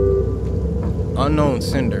 Unknown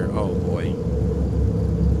sender. Oh boy.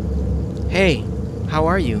 Hey, how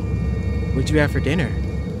are you? What'd you have for dinner?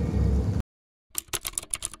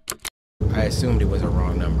 I assumed it was a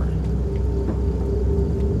wrong number.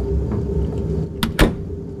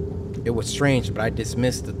 It was strange, but I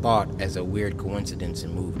dismissed the thought as a weird coincidence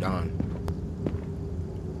and moved on.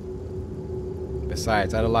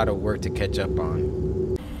 Besides, I had a lot of work to catch up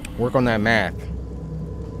on. Work on that math.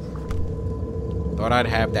 Thought I'd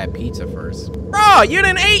have that pizza first. Bro, you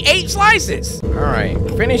done ate 8 slices! Alright,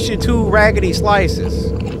 finish your 2 raggedy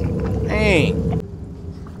slices. Dang.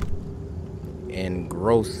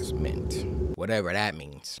 Engrossment. Whatever that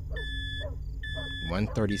means.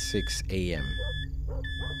 1:36 a.m.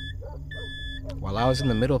 While I was in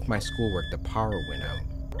the middle of my schoolwork, the power went out.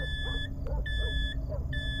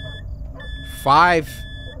 5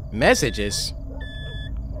 messages?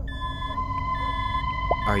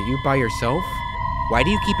 Are you by yourself? Why do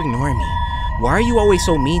you keep ignoring me? Why are you always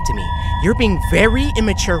so mean to me? You're being very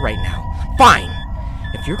immature right now. Fine.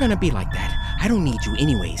 If you're gonna be like that, I don't need you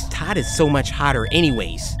anyways. Todd is so much hotter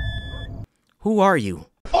anyways. Who are you?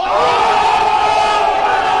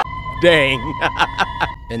 Dang.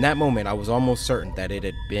 In that moment, I was almost certain that it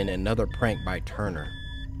had been another prank by Turner.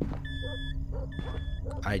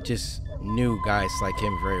 I just knew guys like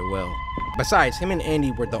him very well. Besides, him and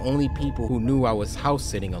Andy were the only people who knew I was house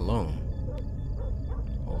sitting alone.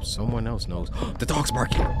 Oh, someone else knows. The dog's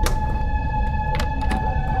barking.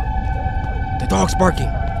 The dog's barking.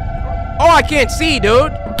 Oh, I can't see,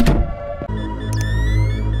 dude.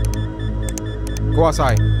 Go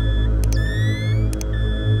outside.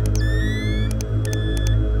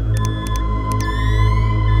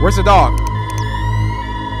 Where's the dog?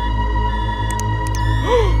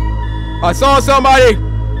 I saw somebody!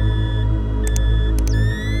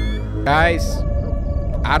 Guys,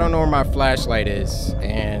 I don't know where my flashlight is,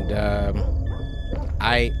 and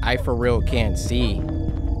I for real can't see.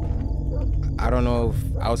 I don't know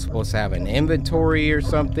if I was supposed to have an inventory or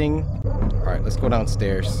something. Alright, let's go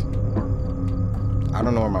downstairs. I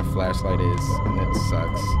don't know where my flashlight is, and it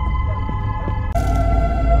sucks.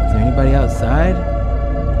 Is there anybody outside?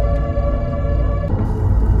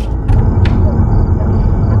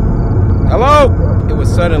 Hello? It was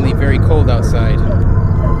suddenly very cold outside.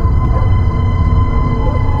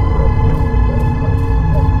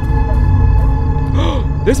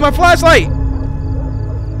 There's my flashlight!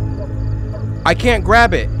 I can't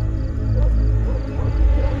grab it.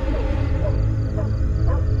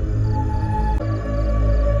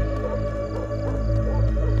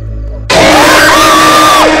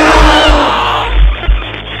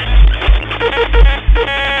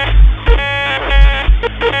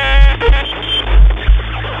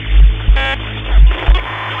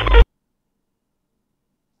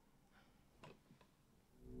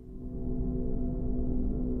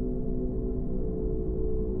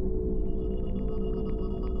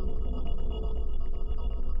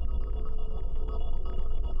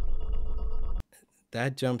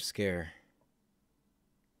 That jump scare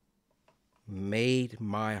made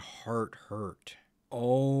my heart hurt.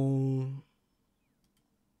 Oh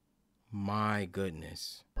my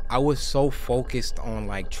goodness. I was so focused on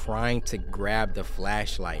like trying to grab the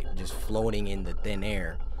flashlight just floating in the thin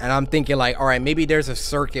air. And I'm thinking like, all right, maybe there's a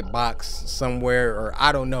circuit box somewhere, or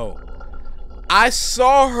I don't know. I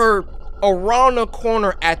saw her around the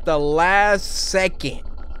corner at the last second.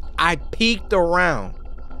 I peeked around.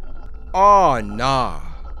 Oh, nah.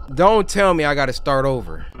 Don't tell me I gotta start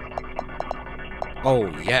over. Oh,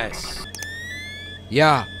 yes.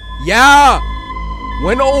 Yeah. Yeah!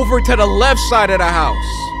 Went over to the left side of the house.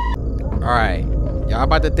 Alright. Y'all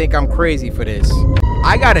about to think I'm crazy for this.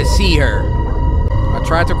 I gotta see her. I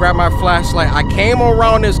tried to grab my flashlight. I came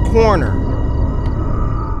around this corner.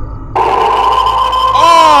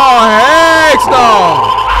 Oh, heck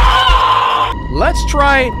no! Let's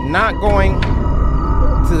try not going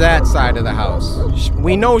to that side of the house.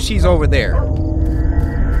 We know she's over there.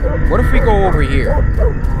 What if we go over here?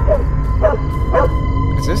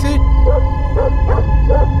 Is this it?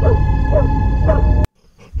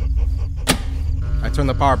 I turn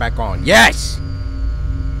the power back on. Yes!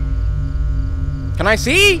 Can I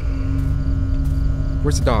see?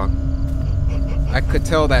 Where's the dog? I could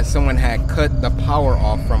tell that someone had cut the power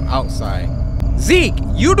off from outside. Zeke,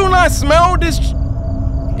 you do not smell this?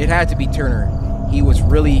 It had to be Turner. He was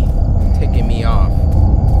really ticking me off.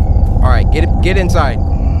 All right, get inside.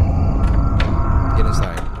 Get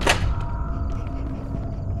inside.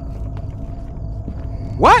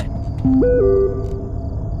 What?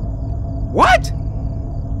 What?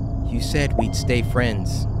 You said we'd stay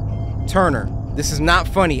friends. Turner, this is not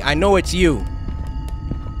funny. I know it's you.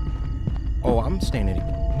 Oh, I'm standing.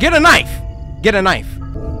 Get a knife! Get a knife.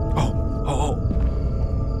 Oh.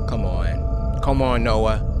 Come on. Come on,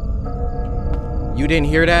 Noah. You didn't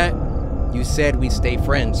hear that? You said we'd stay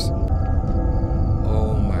friends.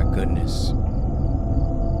 Oh my goodness.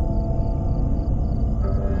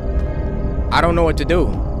 I don't know what to do.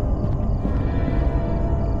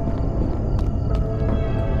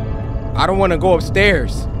 I don't want to go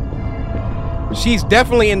upstairs. She's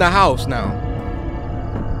definitely in the house now.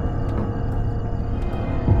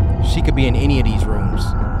 She could be in any of these rooms.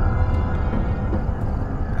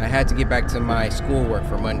 I had to get back to my schoolwork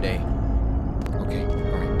for Monday. Okay,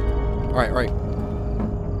 all right.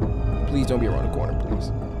 Please don't be around the corner,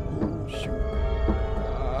 please. Oh, shoot.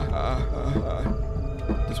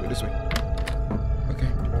 This way. Okay.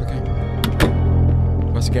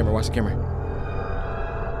 Watch the camera.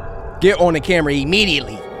 Get on the camera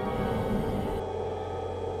immediately.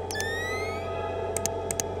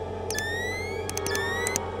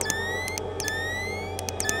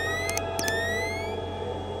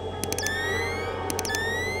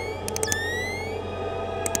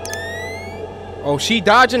 Oh, she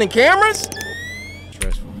dodging the cameras?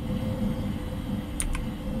 Stressful.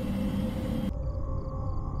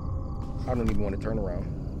 I don't even want to turn around.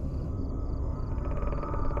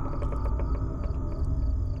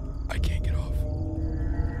 I can't get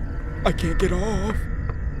off.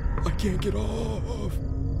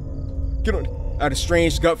 Get on. I had a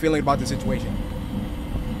strange gut feeling about the situation.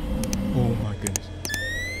 Oh my goodness.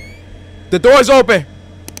 The door's open.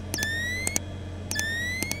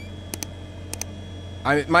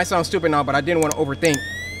 It might sound stupid now, but I didn't want to overthink.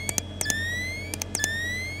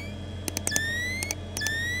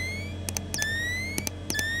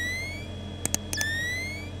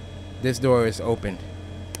 This door is opened.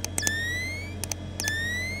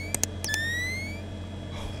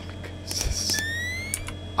 Oh my goodness.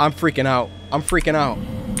 I'm freaking out.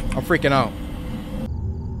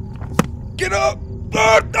 Get up!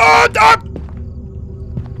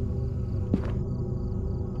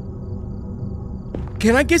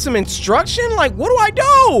 Can I get some instruction? Like, what do I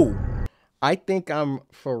do? I think I'm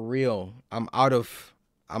for real. I'm out of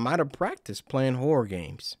practice playing horror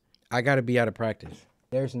games. I gotta be out of practice.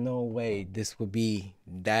 There's no way this would be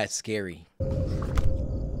that scary.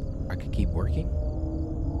 I could keep working.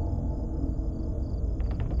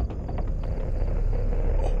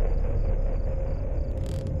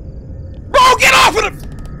 Bro, get off of the...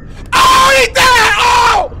 Oh, he did it!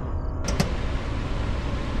 Oh!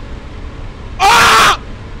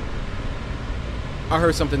 I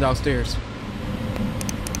heard something downstairs.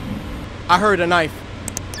 I heard a knife.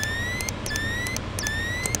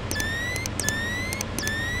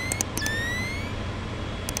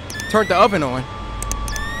 Turned the oven on.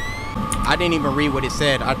 I didn't even read what it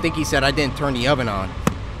said. I think he said I didn't turn the oven on.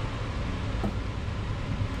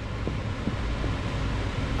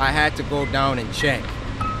 I had to go down and check.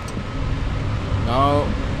 No,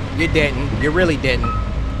 you didn't. You really didn't.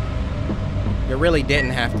 You really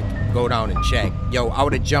didn't have to go down and check. Yo, I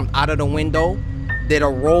would have jumped out of the window, did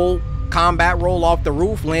a combat roll off the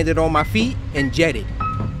roof, landed on my feet, and jetted.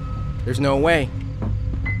 There's no way.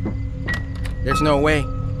 There's no way.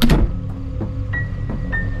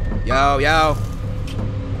 Yo.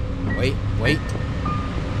 Wait.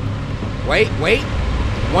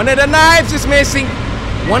 One of the knives is missing.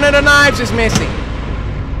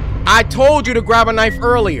 I told you to grab a knife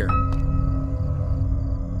earlier.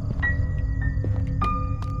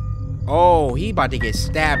 Oh, he about to get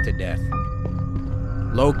stabbed to death.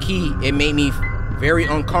 Low key, it made me very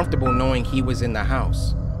uncomfortable knowing he was in the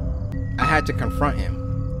house. I had to confront him.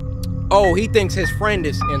 Oh, he thinks his friend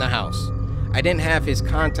is in the house. I didn't have his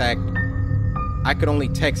contact. I could only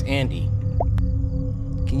text Andy.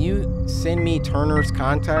 Can you send me Turner's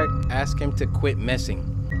contact? Ask him to quit messing.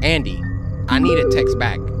 Andy, I need a text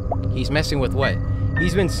back. He's messing with what?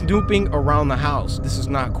 He's been snooping around the house. This is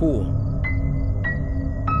not cool.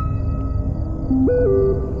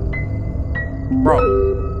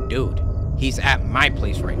 Bro, dude, he's at my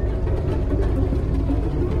place right now.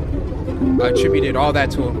 I attributed all that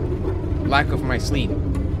to a lack of my sleep.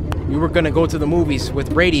 We were gonna go to the movies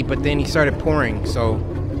with Brady, but then he started pouring, so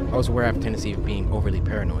I was aware of a tendency of being overly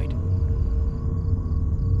paranoid.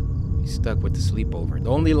 He's stuck with the sleepover. The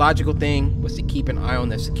only logical thing was to keep an eye on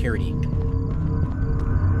the security.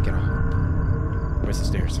 Get off. Where's the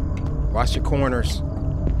stairs? Watch your corners.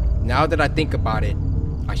 Now that I think about it,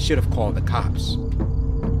 I should have called the cops.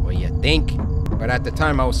 Well, you think? But at the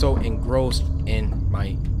time, I was so engrossed in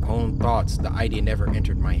my own thoughts, the idea never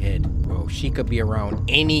entered my head. Bro, she could be around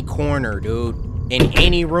any corner, dude. in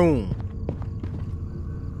any room.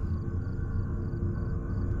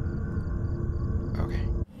 Okay.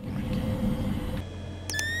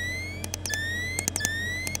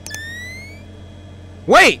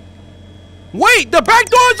 Wait! Wait! The back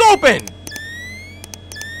door's open!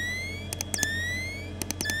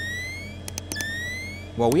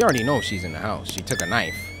 Well, we already know she's in the house. She took a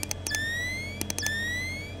knife.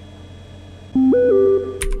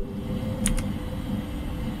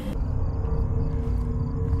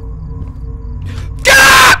 Get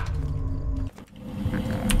up!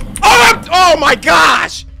 Oh my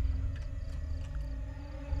gosh!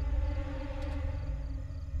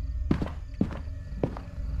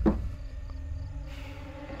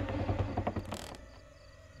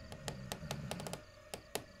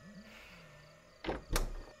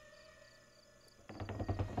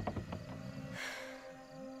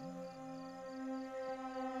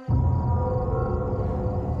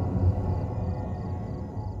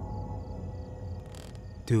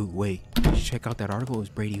 Dude, wait. Check out that article. It was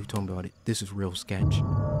Brady who told me about it. This is real sketch.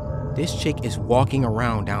 This chick is walking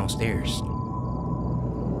around downstairs.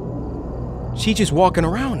 She just walking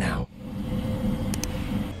around now.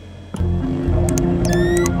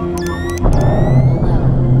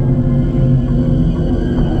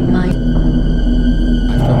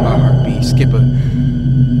 I feel my heartbeat. Skipper.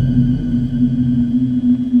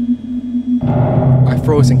 I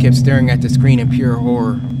froze and kept staring at the screen in pure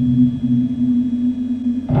horror.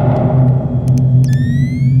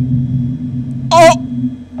 Oh!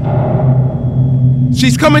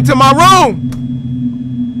 She's coming to my room!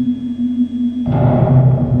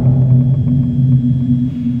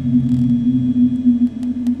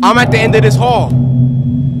 I'm at the end of this hall.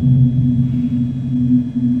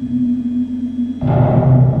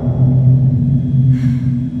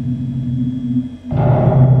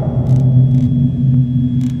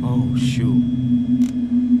 Oh, shoot.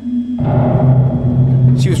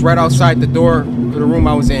 She was right outside the door of the room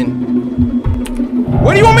I was in.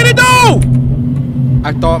 What do you want me to do?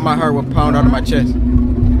 I thought my heart would pound out of my chest.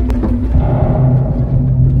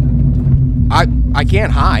 I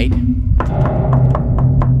can't hide.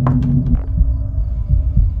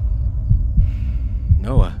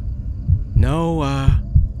 Noah.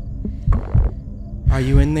 Are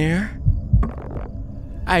you in there?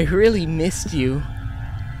 I really missed you.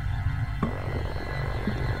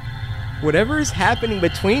 Whatever is happening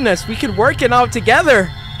between us, we could work it out together.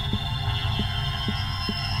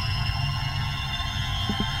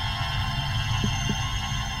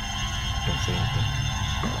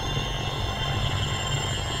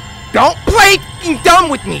 Don't play dumb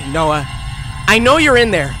with me, Noah. I know you're in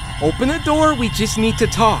there. Open the door, we just need to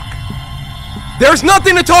talk. There's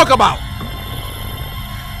nothing to talk about!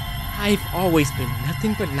 I've always been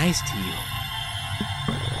nothing but nice to you.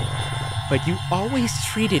 But you always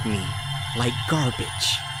treated me like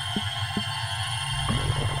garbage.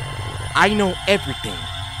 I know everything.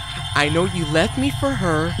 I know you left me for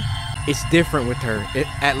her. It's different with her.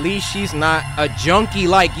 At least she's not a junkie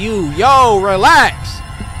like you. Yo, relax.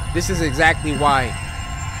 This is exactly why.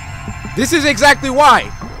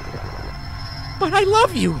 But I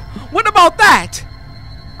love you. What about that?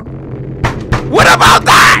 What about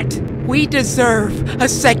that? We deserve a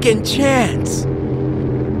second chance.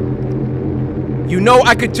 You know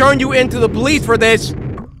I could turn you into the police for this.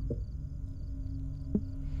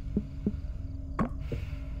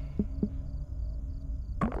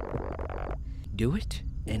 Do it,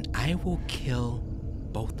 and I will kill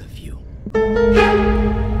both of you.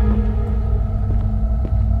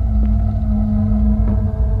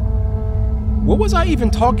 What was I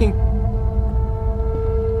even talking?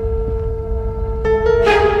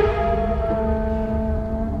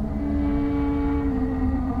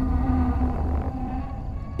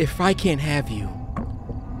 If I can't have you,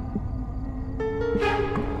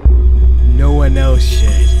 no one else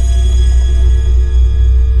should.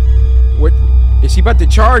 What? Is she about to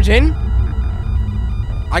charge in?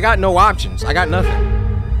 I got no options. I got nothing.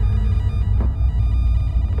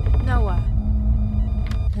 Noah.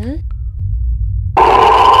 Huh?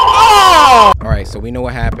 Oh! Alright, so we know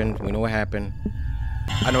what happened. I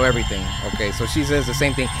know everything. Okay, so she says the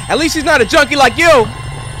same thing. At least she's not a junkie like you!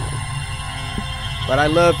 But I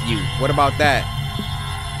love you. What about that?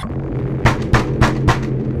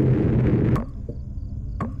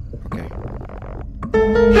 Okay.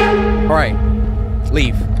 Alright.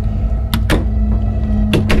 Leave.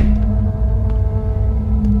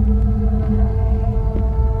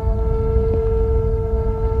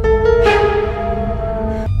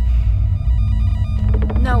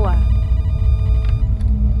 Noah.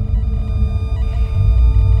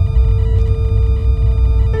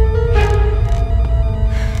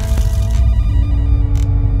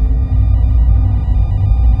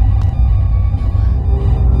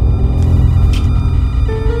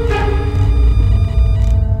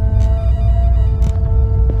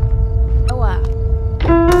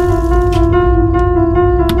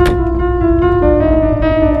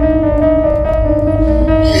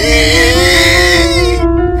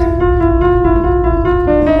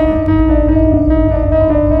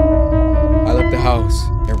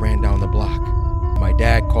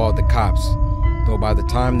 cops, though by the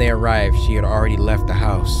time they arrived, she had already left the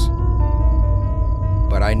house.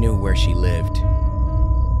 But I knew where she lived.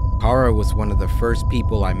 Kara was one of the first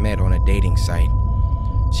people I met on a dating site.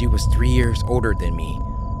 She was 3 years older than me,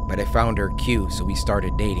 but I found her cute, so we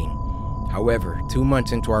started dating. However, 2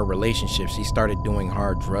 months into our relationship, she started doing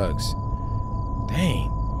hard drugs.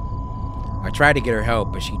 Dang. I tried to get her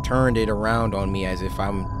help, but she turned it around on me as if I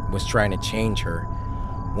was trying to change her.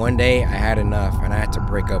 One day, I had enough and I had to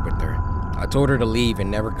break up with her. I told her to leave and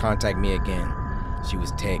never contact me again. She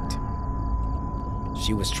was ticked.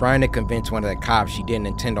 She was trying to convince one of the cops she didn't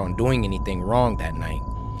intend on doing anything wrong that night.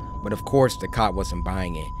 But of course, the cop wasn't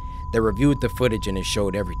buying it. They reviewed the footage and it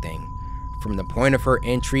showed everything. From the point of her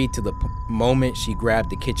entry to the moment she grabbed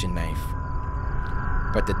the kitchen knife.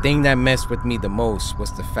 But the thing that messed with me the most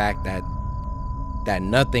was the fact that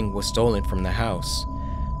nothing was stolen from the house.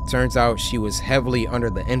 Turns out she was heavily under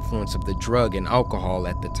the influence of the drug and alcohol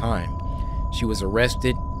at the time. She was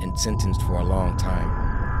arrested and sentenced for a long time.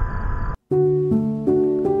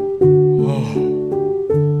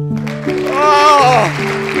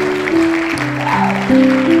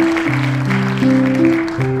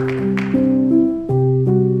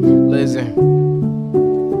 Listen,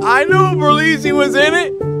 I knew Berlizzi was in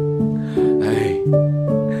it. Hey,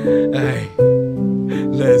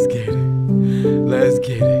 let's get it. Let's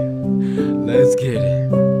get it. Let's get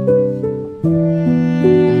it.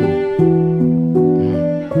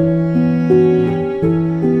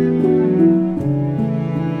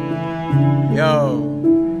 Yo,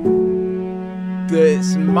 the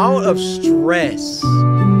amount of stress.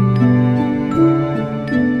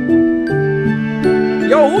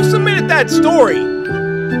 Yo, who submitted that story?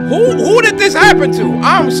 Who did this happen to?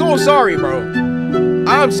 I'm so sorry, bro.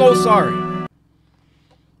 I'm so sorry.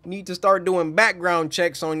 Need to start doing background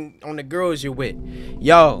checks on the girls you're with.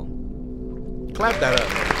 Yo, clap that up.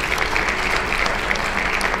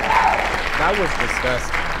 That was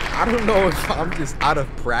disgusting. I don't know if I'm just out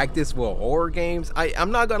of practice with horror games.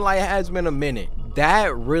 I'm not gonna lie, it has been a minute.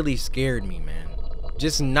 That really scared me, man.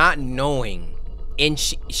 Just not knowing. And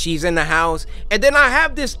she's in the house. And then I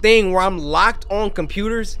have this thing where I'm locked on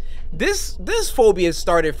computers. This phobia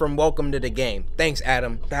started from Welcome to the Game. Thanks,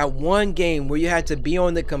 Adam. That one game where you had to be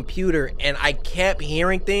on the computer and I kept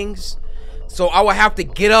hearing things. So I would have to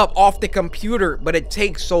get up off the computer, but it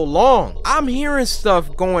takes so long. I'm hearing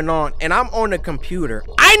stuff going on and I'm on the computer.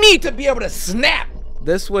 I need to be able to snap.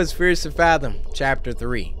 This was Fears To Fathom, Chapter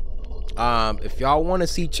 3. If y'all want to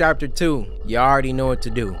see Chapter 2, you already know what to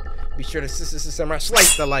do. Be sure to Samurai,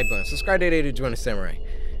 slice the like button, subscribe today to join the Samurai.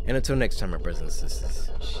 And until next time, my brothers and sisters.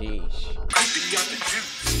 Sheesh.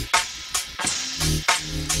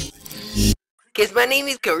 Cause my name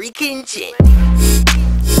is CoryxKenshin.